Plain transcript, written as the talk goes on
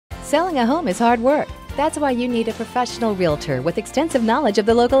Selling a home is hard work. That's why you need a professional realtor with extensive knowledge of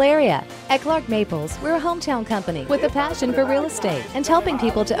the local area. At Clark Maples, we're a hometown company with a passion for real estate and helping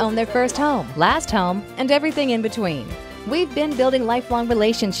people to own their first home, last home, and everything in between. We've been building lifelong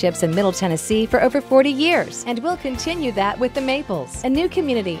relationships in Middle Tennessee for over 40 years, and we'll continue that with the Maples, a new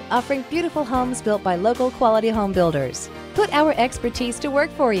community offering beautiful homes built by local quality home builders. Put our expertise to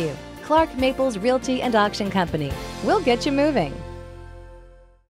work for you. Clark Maples Realty and Auction Company. We'll get you moving.